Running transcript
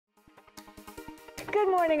Good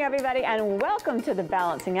morning, everybody, and welcome to The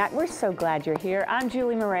Balancing Act. We're so glad you're here. I'm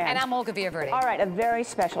Julie Moran. And I'm Olga Villaverde. All right, a very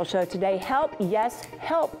special show today. Help, yes,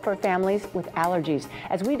 help for families with allergies,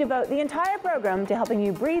 as we devote the entire program to helping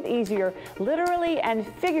you breathe easier, literally and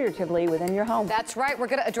figuratively, within your home. That's right. We're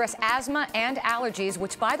going to address asthma and allergies,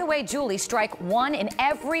 which, by the way, Julie, strike 1 in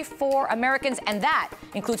every 4 Americans, and that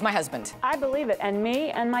includes my husband. I believe it, and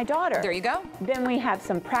me and my daughter. There you go. Then we have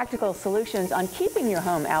some practical solutions on keeping your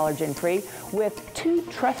home allergen-free with 2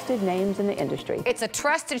 trusted names in the industry. It's a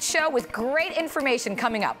trusted show with great information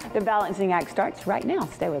coming up. The Balancing Act starts right now.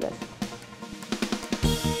 Stay with us.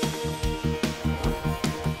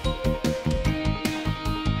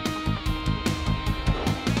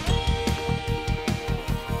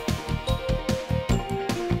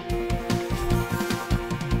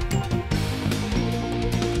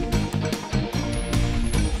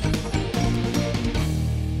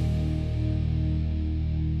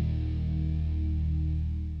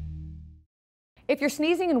 If you're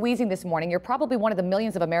sneezing and wheezing this morning, you're probably one of the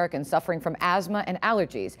millions of Americans suffering from asthma and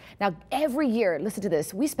allergies. Now, every year, listen to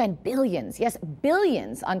this, we spend billions, yes,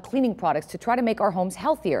 billions on cleaning products to try to make our homes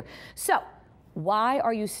healthier. So, why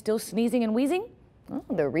are you still sneezing and wheezing? Well,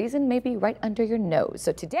 the reason may be right under your nose.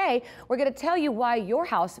 So today, we're going to tell you why your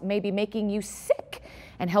house may be making you sick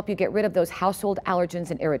and help you get rid of those household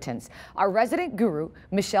allergens and irritants. Our resident guru,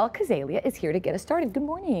 Michelle Cazalia, is here to get us started. Good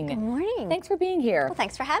morning. Good morning. Thanks for being here. Well,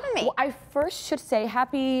 thanks for having me. Well, I first should say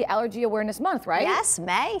Happy Allergy Awareness Month, right? Yes,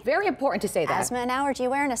 May. Very important to say that. Asthma and Allergy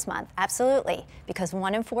Awareness Month, absolutely, because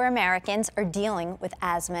 1 in 4 Americans are dealing with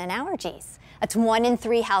asthma and allergies. That's 1 in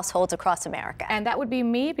 3 households across America. And that would be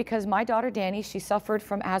me, because my daughter Danny, she suffered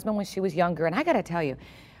from asthma when she was younger, and I gotta tell you,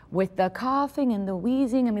 with the coughing and the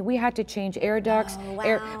wheezing, I mean, we had to change air ducts. Oh,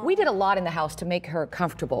 wow. We did a lot in the house to make her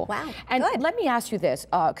comfortable. Wow, And good. let me ask you this,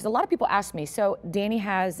 because a lot of people ask me, so Danny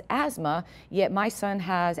has asthma, yet my son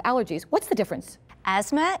has allergies. What's the difference?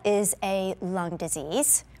 Asthma is a lung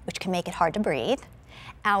disease, which can make it hard to breathe.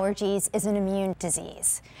 Allergies is an immune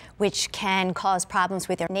disease, which can cause problems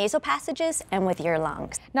with your nasal passages and with your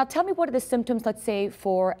lungs. Now tell me, what are the symptoms, let's say,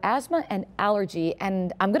 for asthma and allergy,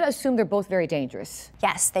 and I'm gonna assume they're both very dangerous.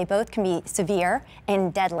 Yes, they both can be severe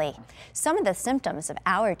and deadly. Some of the symptoms of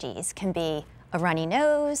allergies can be a runny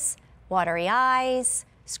nose, watery eyes,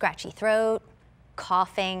 scratchy throat,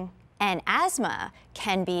 coughing, and asthma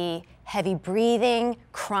can be heavy breathing,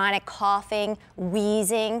 chronic coughing,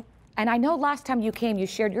 wheezing. And I know last time you came, you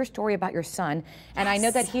shared your story about your son, and I know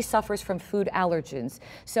that Yes. he suffers from food allergens.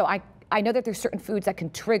 So I know that there's certain foods that can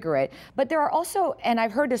trigger it, but there are also, and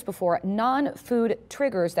I've heard this before, non-food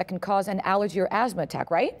triggers that can cause an allergy or asthma attack,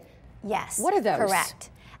 right? Yes. What are those? Correct.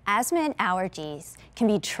 Asthma and allergies can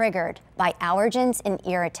be triggered by allergens and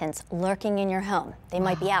irritants lurking in your home. They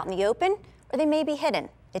might be out in the open, or they may be hidden.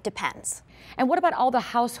 It depends. And what about all the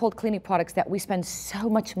household cleaning products that we spend so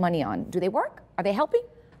much money on? Do they work? Are they helping?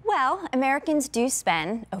 Well, Americans do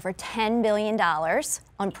spend over $10 billion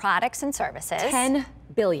on products and services. 10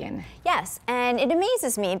 billion. Yes, and it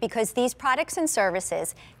amazes me because these products and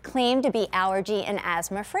services claim to be allergy and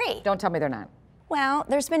asthma free. Don't tell me they're not. Well,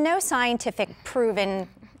 there's been no scientific proven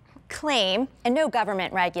claim and no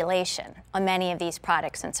government regulation on many of these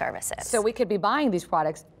products and services. So we could be buying these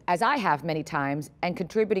products, as I have many times, and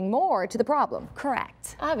contributing more to the problem.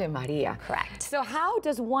 Correct. Ave Maria. Correct. So how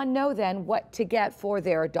does one know then what to get for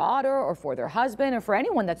their daughter or for their husband or for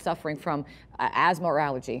anyone that's suffering from asthma or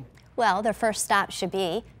allergy? Well, their first stop should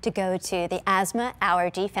be to go to the Asthma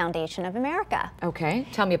Allergy Foundation of America. Okay,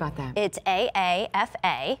 tell me about that. It's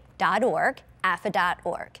AAFA.org,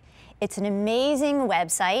 AFA.org. It's an amazing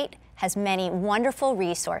website, has many wonderful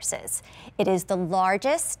resources. It is the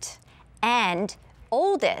largest and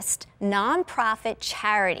oldest nonprofit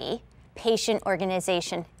charity patient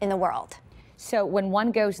organization in the world. So when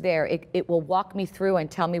one goes there, it will walk me through and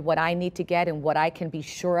tell me what I need to get and what I can be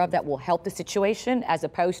sure of that will help the situation as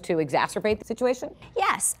opposed to exacerbate the situation?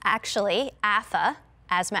 Yes, actually, AFA,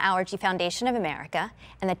 Asthma Allergy Foundation of America,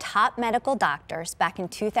 and the top medical doctors back in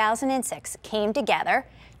 2006 came together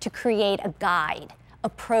to create a guide, a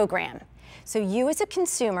program. So you as a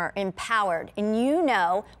consumer are empowered, and you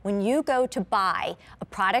know when you go to buy a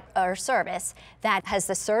product or service that has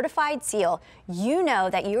the certified seal, you know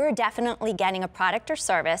that you're definitely getting a product or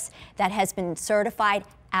service that has been certified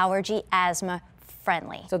allergy, asthma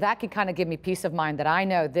friendly. So that can kind of give me peace of mind that I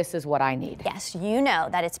know this is what I need. Yes, you know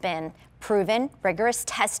that it's been proven, rigorous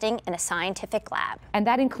testing in a scientific lab. And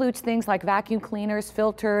that includes things like vacuum cleaners,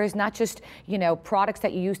 filters, not just, you know, products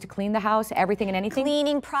that you use to clean the house, everything and anything?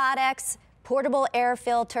 Cleaning products, portable air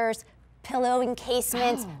filters, pillow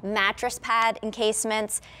encasements, mattress pad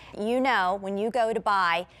encasements. You know, when you go to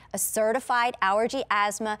buy a certified allergy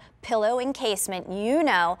asthma pillow encasement, you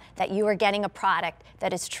know that you are getting a product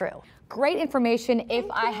that is true. Great information. If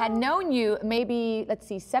I had known you maybe, let's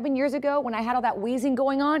see, 7 years ago when I had all that wheezing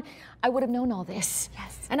going on, I would have known all this.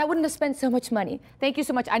 Yes. And I wouldn't have spent so much money. Thank you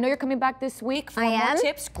so much. I know you're coming back this week for more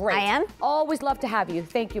tips. Great. I am. Always love to have you.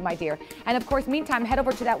 Thank you, my dear. And of course, meantime, head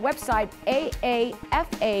over to that website,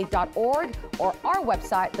 aafa.org, or our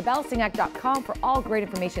website, thebalancingAct.com, for all great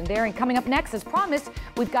information there. And coming up next, as promised,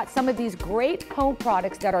 we've got some of these great home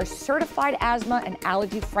products that are certified asthma and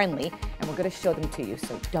allergy friendly, and we're going to show them to you,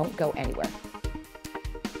 so don't go anywhere.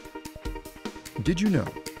 Did you know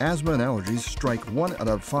asthma and allergies strike 1 out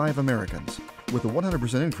of 5 Americans? With a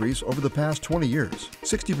 100% increase over the past 20 years,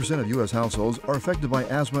 60% of U.S. households are affected by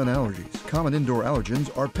asthma and allergies. Common indoor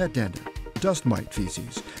allergens are pet dander, dust mite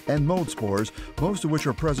feces, and mold spores, most of which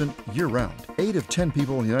are present year-round. 8 of 10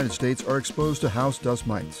 people in the United States are exposed to house dust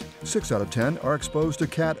mites. 6 out of 10 are exposed to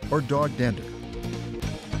cat or dog dander.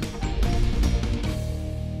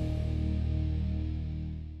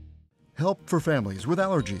 Help for families with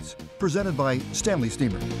allergies, presented by Stanley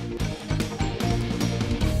Steamer.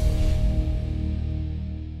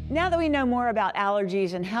 Now that we know more about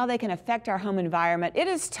allergies and how they can affect our home environment, it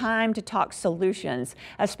is time to talk solutions,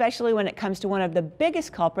 especially when it comes to one of the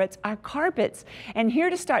biggest culprits, our carpets. And here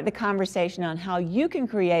to start the conversation on how you can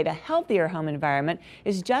create a healthier home environment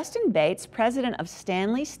is Justin Bates, president of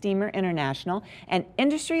Stanley Steamer International and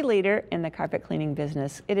industry leader in the carpet cleaning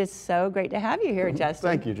business. It is so great to have you here, Justin.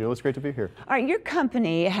 Thank you, Jill. It's great to be here. All right, your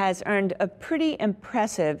company has earned a pretty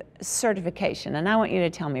impressive certification, and I want you to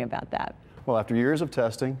tell me about that. Well, after years of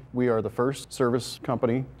testing, we are the first service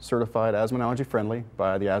company certified asthma and allergy friendly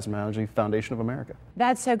by the Asthma and Allergy Foundation of America.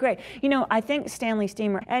 That's so great. You know, I think Stanley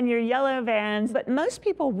Steamer and your yellow vans, but most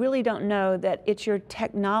people really don't know that it's your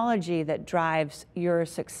technology that drives your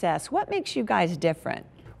success. What makes you guys different?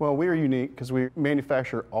 Well, we are unique because we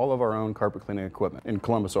manufacture all of our own carpet cleaning equipment in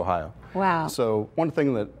Columbus, Ohio. Wow. So one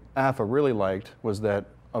thing that AFA really liked was that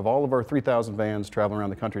of all of our 3,000 vans traveling around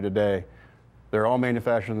the country today, they're all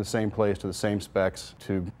manufactured in the same place to the same specs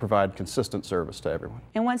to provide consistent service to everyone.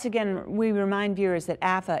 And once again, we remind viewers that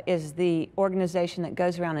AFA is the organization that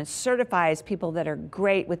goes around and certifies people that are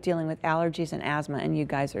great with dealing with allergies and asthma, and you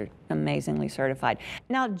guys are amazingly certified.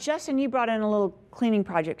 Now, Justin, you brought in a little cleaning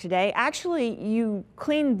project today. Actually, you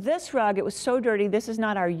cleaned this rug. It was so dirty. This is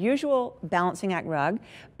not our usual balancing act rug,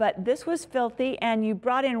 but this was filthy, and you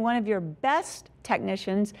brought in one of your best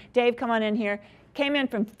technicians. Dave, come on in here. Came in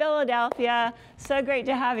from Philadelphia. So great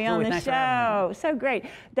to have you on the show. So great.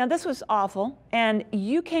 Now, this was awful, and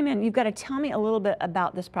you came in. You've got to tell me a little bit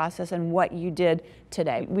about this process and what you did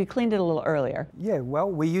today. We cleaned it a little earlier. Yeah,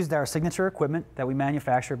 well, we used our signature equipment that we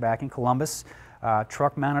manufacture back in Columbus,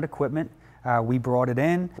 truck-mounted equipment. We brought it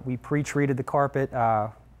in. We pre-treated the carpet.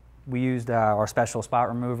 We used our special spot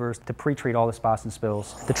removers to pre-treat all the spots and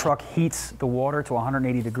spills. The truck heats the water to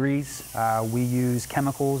 180 degrees. We use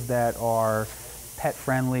chemicals that are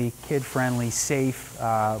pet-friendly, kid-friendly, safe,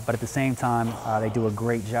 but at the same time, they do a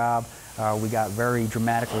great job. We got very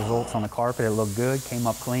dramatic results on the carpet. It looked good, came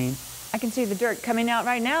up clean. I can see the dirt coming out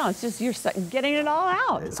right now. It's just you're getting it all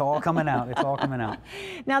out. It's all coming out. It's all coming out.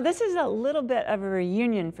 Now, this is a little bit of a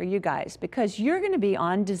reunion for you guys because you're going to be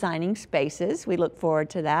on Designing Spaces. We look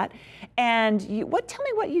forward to that. And tell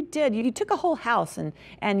me what you did. You took a whole house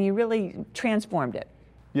and you really transformed it.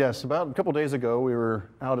 Yes, about a couple days ago, we were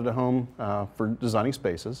out at a home for Designing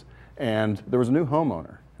Spaces, and there was a new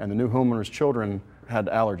homeowner, and the new homeowner's children had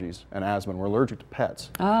allergies and asthma and were allergic to pets.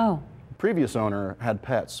 Oh. The previous owner had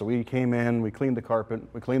pets, so we came in, we cleaned the carpet,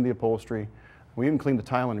 we cleaned the upholstery, we even cleaned the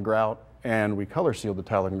tile and grout, and we color sealed the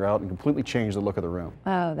tile and grout and completely changed the look of the room.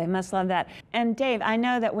 Oh, they must love that. And Dave, I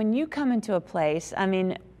know that when you come into a place, I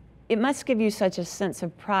mean, it must give you such a sense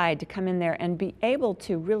of pride to come in there and be able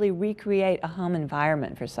to really recreate a home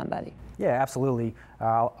environment for somebody. Yeah, absolutely.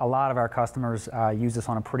 A lot of our customers use this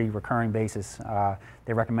on a pretty recurring basis.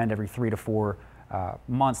 They recommend every 3 to 4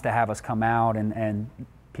 months to have us come out, and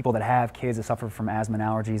people that have kids that suffer from asthma and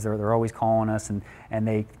allergies, they're always calling us, and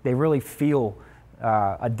they really feel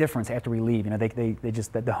a difference after we leave. You know, they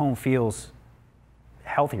just, the home feels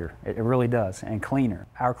healthier. It really does, and cleaner.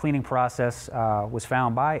 Our cleaning process was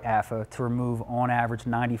found by AFA to remove, on average,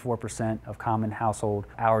 94% of common household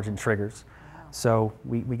allergen triggers. Wow. So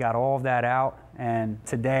we got all of that out, and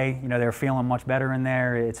today, you know, they're feeling much better in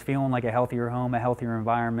there. It's feeling like a healthier home, a healthier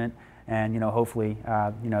environment, and, you know, hopefully,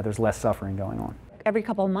 you know, there's less suffering going on. every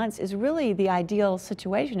couple of months is really the ideal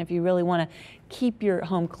situation if you really want to keep your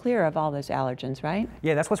home clear of all those allergens, right?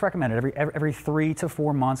 Yeah, that's what's recommended. Every 3 to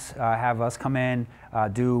 4 months, have us come in,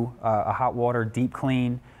 do a hot water deep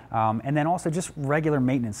clean, and then also just regular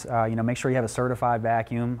maintenance. Make sure you have a certified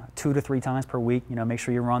vacuum 2 to 3 times per week. Make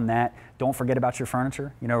sure you run that. Don't forget about your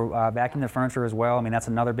furniture. Vacuum the furniture as well. I mean, that's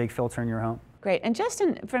another big filter in your home. Great. And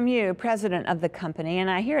Justin, from you, president of the company,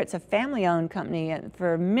 and I hear it's a family-owned company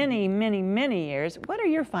for many, many, many years. What are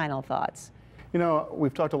your final thoughts?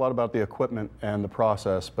 We've talked a lot about the equipment and the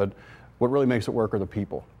process, but what really makes it work are the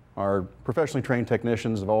people. Our professionally trained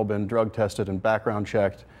technicians have all been drug tested and background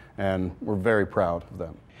checked, and we're very proud of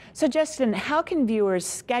them. So Justin, how can viewers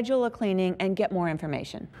schedule a cleaning and get more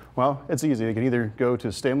information? Well, it's easy. They can either go to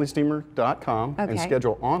StanleySteamer.com and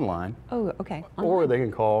schedule online. Oh, okay. Or they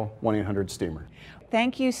can call 1-800-STEAMER.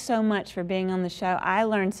 Thank you so much for being on the show. I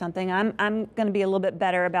learned something. I'm going to be a little bit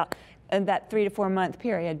better about that 3 to 4 month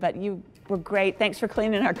period, but you were great. Thanks for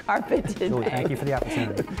cleaning our carpet today. Thank you for the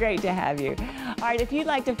opportunity. Great to have you. All right, if you'd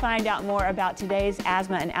like to find out more about today's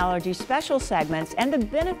asthma and allergy special segments and the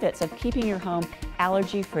benefits of keeping your home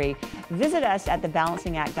allergy-free, visit us at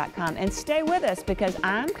thebalancingact.com and stay with us because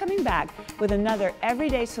I'm coming back with another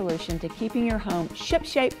everyday solution to keeping your home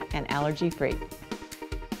ship-shape and allergy-free.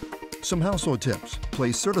 Some household tips.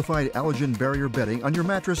 Place certified allergen barrier bedding on your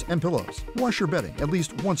mattress and pillows. Wash your bedding at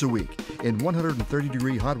least once a week in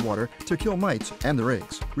 130-degree hot water to kill mites and their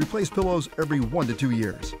eggs. Replace pillows every 1 to 2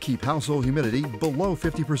 years. Keep household humidity below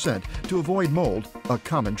 50% to avoid mold, a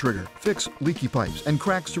common trigger. Fix leaky pipes and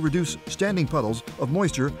cracks to reduce standing puddles of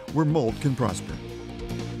moisture where mold can prosper.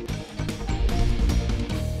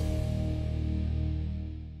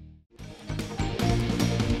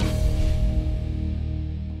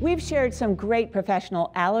 We've shared some great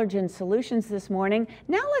professional allergen solutions this morning.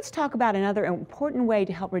 Now let's talk about another important way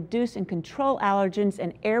to help reduce and control allergens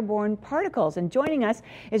and airborne particles. And joining us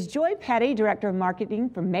is Joy Petty, Director of Marketing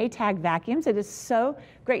for Maytag Vacuums. It is so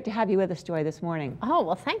great to have you with us, Joy, this morning. Oh,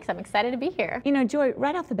 well, thanks. I'm excited to be here. Joy,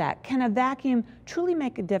 right off the bat, can a vacuum truly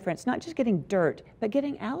make a difference, not just getting dirt, but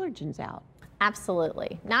getting allergens out?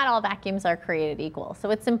 Absolutely. Not all vacuums are created equal.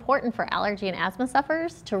 So it's important for allergy and asthma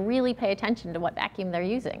sufferers to really pay attention to what vacuum they're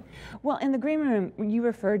using. Well, in the green room, you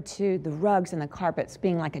referred to the rugs and the carpets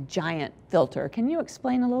being like a giant filter. Can you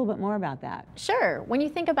explain a little bit more about that? Sure. When you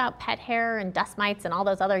think about pet hair and dust mites and all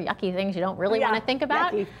those other yucky things you don't really want to think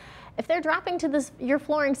about, yucky. If they're dropping to your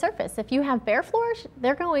flooring surface, if you have bare floors,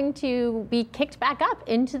 they're going to be kicked back up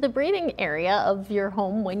into the breathing area of your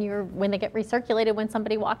home when they get recirculated when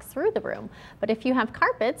somebody walks through the room. But if you have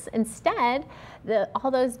carpets, instead, all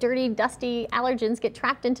those dirty, dusty allergens get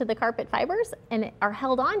trapped into the carpet fibers and are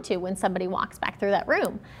held onto when somebody walks back through that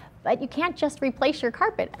room. But you can't just replace your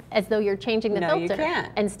carpet as though you're changing the filter. No, you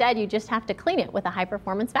can't. Instead, you just have to clean it with a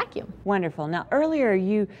high-performance vacuum. Wonderful. Now, earlier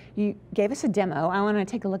you gave us a demo. I want to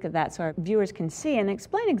take a look at that so our viewers can see and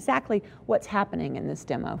explain exactly what's happening in this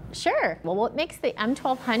demo. Sure. Well, what makes the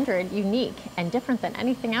M1200 unique and different than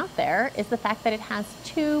anything out there is the fact that it has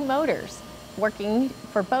 2 motors working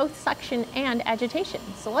for both suction and agitation.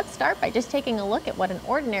 So let's start by just taking a look at what an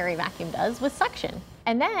ordinary vacuum does with suction.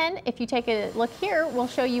 And then if you take a look here, we'll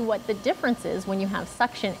show you what the difference is when you have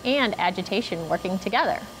suction and agitation working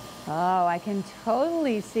together. Oh, I can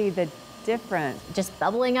totally see the difference. Just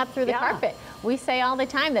bubbling up through the carpet. We say all the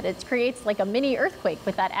time that it creates like a mini earthquake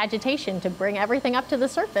with that agitation to bring everything up to the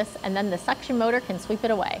surface, and then the suction motor can sweep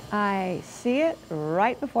it away. I see it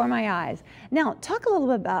right before my eyes. Now, talk a little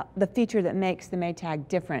bit about the feature that makes the Maytag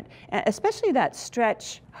different, especially that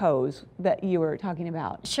stretch hose that you were talking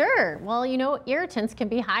about. Sure. Well, irritants can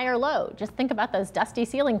be high or low. Just think about those dusty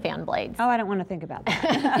ceiling fan blades. Oh, I don't want to think about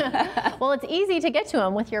that. Well, it's easy to get to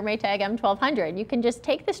them with your Maytag M1200. You can just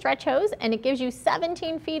take the stretch hose and it gives you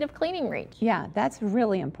 17 feet of cleaning reach. Yeah, that's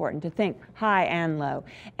really important to think high and low.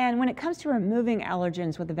 And when it comes to removing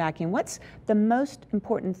allergens with a vacuum, what's the most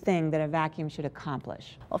important thing that a vacuum should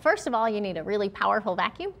accomplish? Well, first of all, you need a really powerful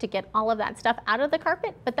vacuum to get all of that stuff out of the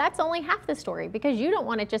carpet, but that's only half the story because you don't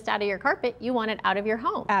want it just out of your carpet, you want it out of your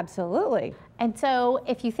home. Absolutely. And so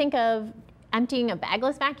if you think of emptying a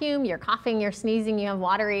bagless vacuum, you're coughing, you're sneezing, you have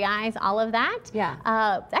watery eyes, all of that,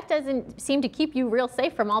 that doesn't seem to keep you real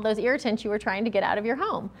safe from all those irritants you were trying to get out of your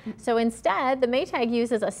home. So instead, the Maytag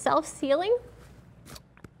uses a self-sealing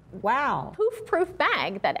poof-proof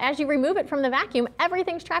bag that as you remove it from the vacuum,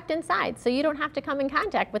 everything's trapped inside, so you don't have to come in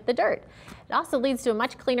contact with the dirt. It also leads to a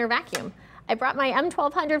much cleaner vacuum. I brought my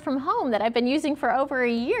M1200 from home that I've been using for over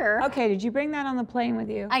a year. Okay, did you bring that on the plane with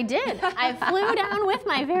you? I did. I flew down with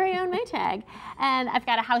my very own Maytag, and I've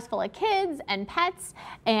got a house full of kids and pets,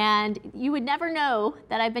 and you would never know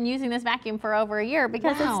that I've been using this vacuum for over a year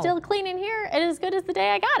because it's still clean in here and as good as the day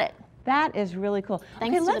I got it. That is really cool.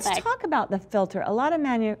 Thanks okay, to let's the bag. talk about the filter. A lot of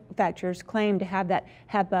manufacturers claim to have that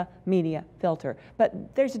HEPA media filter, but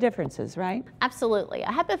there's differences, right? Absolutely. A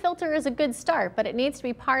HEPA filter is a good start, but it needs to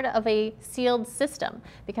be part of a sealed system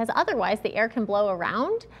because otherwise the air can blow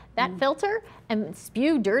around that filter and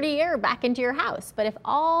spew dirty air back into your house. But if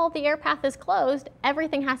all the air path is closed,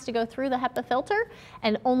 everything has to go through the HEPA filter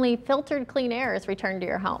and only filtered clean air is returned to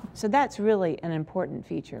your home. So that's really an important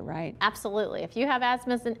feature, right? Absolutely. If you have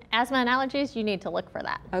asthma and allergies, you need to look for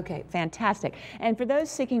that. Okay, fantastic. And for those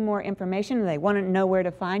seeking more information and they want to know where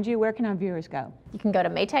to find you, where can our viewers go? You can go to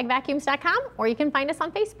maytagvacuums.com or you can find us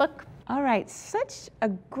on Facebook. All right, such a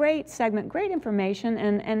great segment, great information,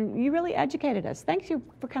 and you really educated us. Thank you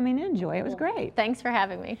for coming in, Joy. It was great. Thanks for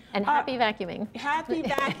having me, and happy vacuuming. Happy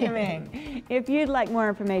vacuuming. If you'd like more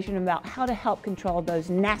information about how to help control those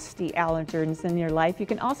nasty allergens in your life, you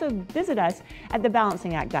can also visit us at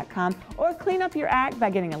thebalancingact.com or clean up your act by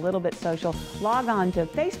getting a little bit social. Log on to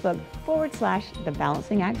Facebook.com/The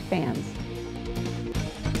Balancing Act fans.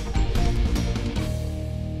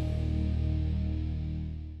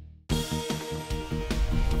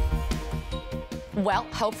 Well,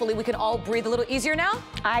 hopefully we can all breathe a little easier now.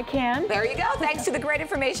 I can. There you go. Thanks to the great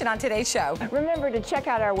information on today's show. Remember to check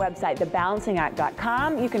out our website,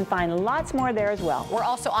 thebalancingact.com. You can find lots more there as well. We're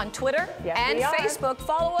also on Twitter and we are. Facebook.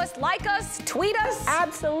 Follow us, like us, tweet us.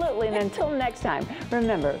 Absolutely. And until next time,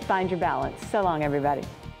 remember, find your balance. So long, everybody.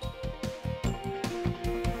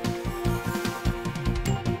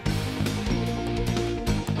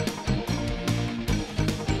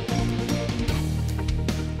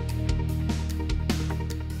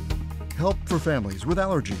 Help for families with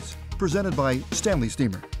allergies, presented by Stanley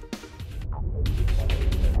Steamer.